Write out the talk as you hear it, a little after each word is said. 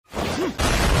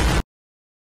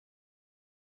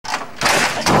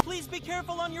Please be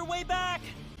careful on your way back!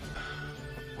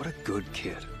 What a good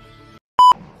kid.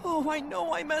 Oh, I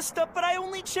know I messed up, but I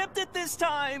only chipped it this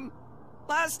time!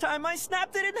 Last time I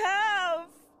snapped it in half!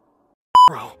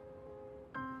 Bro.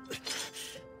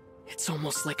 It's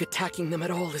almost like attacking them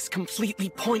at all is completely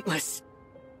pointless.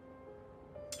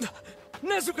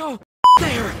 Nezuko!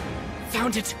 There!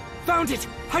 Found it! Found it!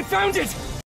 I found it!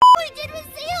 All I did was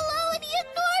say hello and he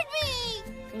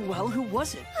ignored me! Well, who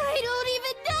was it? I don't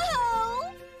even know!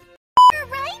 You're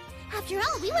right! After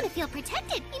all, we want to feel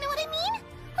protected, you know what I mean?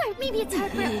 Or maybe it's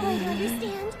hard for a boy to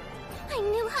understand. I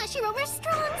knew Hashira were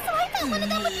strong, so I thought one of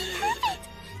them would be perfect!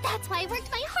 That's why I worked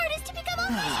my hardest to become a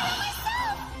Hashira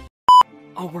myself!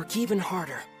 I'll work even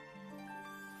harder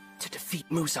to defeat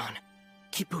Muzan,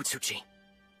 Kibutsuji.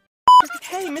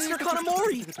 Hey, Mr.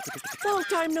 Kanamori! Long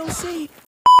time no see!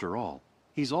 After all,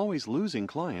 he's always losing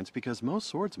clients because most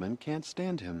swordsmen can't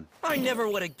stand him. I never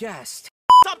would have guessed.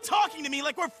 Stop talking to me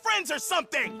like we're friends or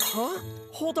something! Huh?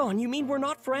 Hold on, you mean we're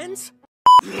not friends?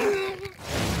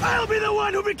 I'll be the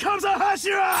one who becomes a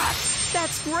Hashira!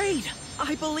 That's great!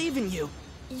 I believe in you.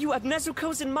 You have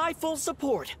Nezuko's and my full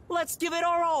support. Let's give it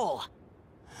our all!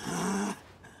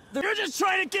 You're just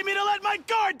trying to get me to let my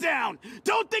guard down!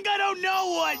 Don't think I don't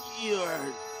know what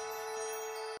you're...